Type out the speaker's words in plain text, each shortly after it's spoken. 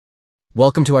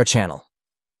Welcome to our channel.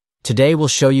 Today we'll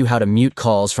show you how to mute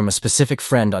calls from a specific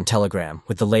friend on Telegram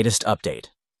with the latest update.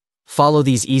 Follow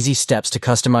these easy steps to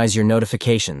customize your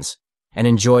notifications and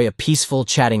enjoy a peaceful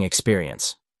chatting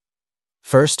experience.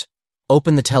 First,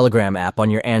 open the Telegram app on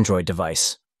your Android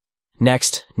device.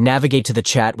 Next, navigate to the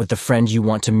chat with the friend you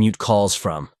want to mute calls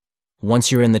from.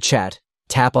 Once you're in the chat,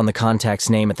 tap on the contact's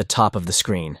name at the top of the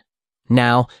screen.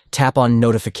 Now, tap on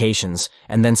Notifications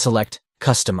and then select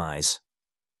Customize.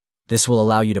 This will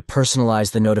allow you to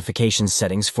personalize the notifications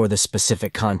settings for this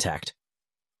specific contact.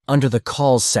 Under the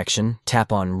Calls section,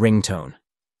 tap on Ringtone.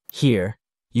 Here,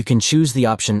 you can choose the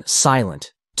option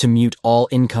Silent to mute all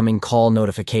incoming call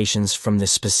notifications from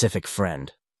this specific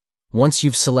friend. Once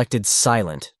you've selected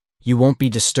Silent, you won't be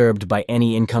disturbed by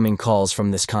any incoming calls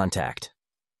from this contact.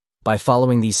 By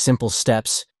following these simple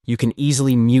steps, you can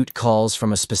easily mute calls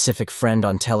from a specific friend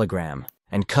on Telegram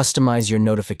and customize your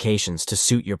notifications to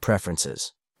suit your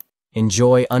preferences.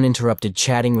 Enjoy uninterrupted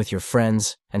chatting with your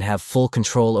friends and have full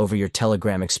control over your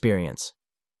Telegram experience.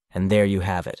 And there you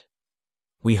have it.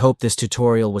 We hope this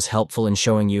tutorial was helpful in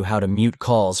showing you how to mute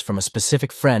calls from a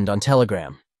specific friend on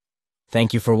Telegram.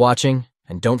 Thank you for watching,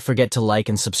 and don't forget to like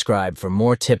and subscribe for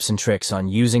more tips and tricks on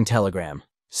using Telegram.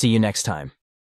 See you next time.